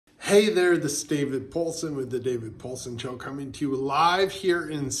Hey there, this is David Polson with the David Polson Show, coming to you live here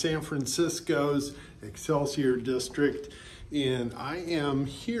in San Francisco's Excelsior District. And I am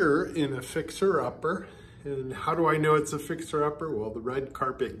here in a fixer-upper. And how do I know it's a fixer-upper? Well, the red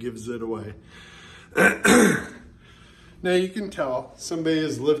carpet gives it away. Now you can tell somebody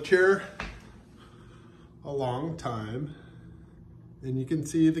has lived here a long time. And you can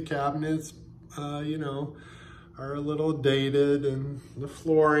see the cabinets, are a little dated, and the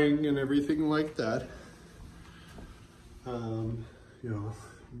flooring and everything like that.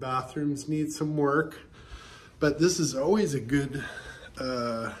 Bathrooms need some work, but this is always a good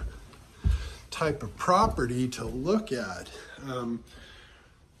type of property to look at.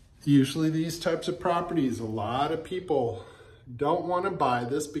 Usually these types of properties, a lot of people don't want to buy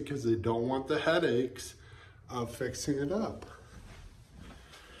this because they don't want the headaches of fixing it up.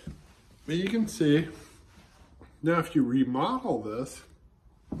 But you can see, now if you remodel this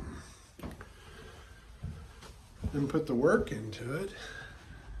and put the work into it,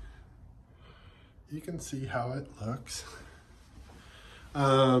 you can see how it looks.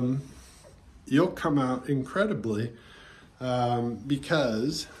 You'll come out incredibly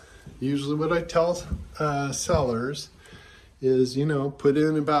because usually what I tell sellers is, put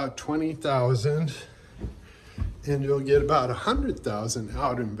in about 20,000 and you'll get about 100,000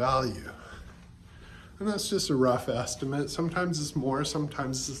 out in value. And that's just a rough estimate. Sometimes it's more,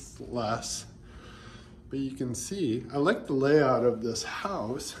 sometimes it's less. But you can see, I like the layout of this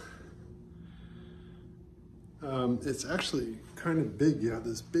house. It's actually kind of big. You have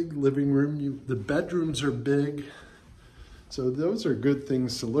this big living room. The bedrooms are big. So those are good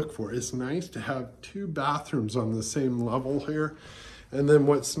things to look for. It's nice to have two bathrooms on the same level here. And then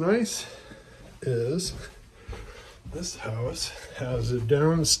what's nice is this house has a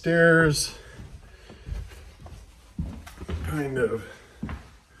downstairs kind of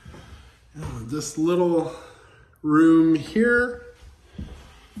this little room here,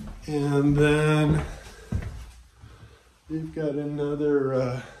 and then you've got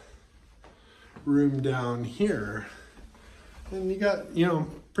another room down here, and you got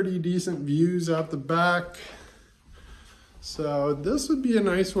pretty decent views out the back. So this would be a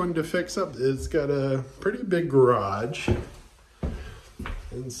nice one to fix up. It's got a pretty big garage,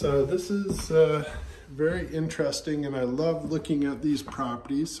 and so this is very interesting, and I love looking at these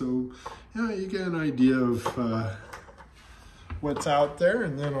properties. So you get an idea of what's out there,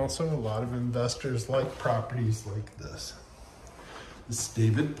 and then also a lot of investors like properties like this. This is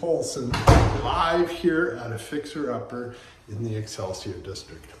David Polson, live here at a fixer-upper in the Excelsior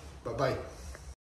District. Bye-bye.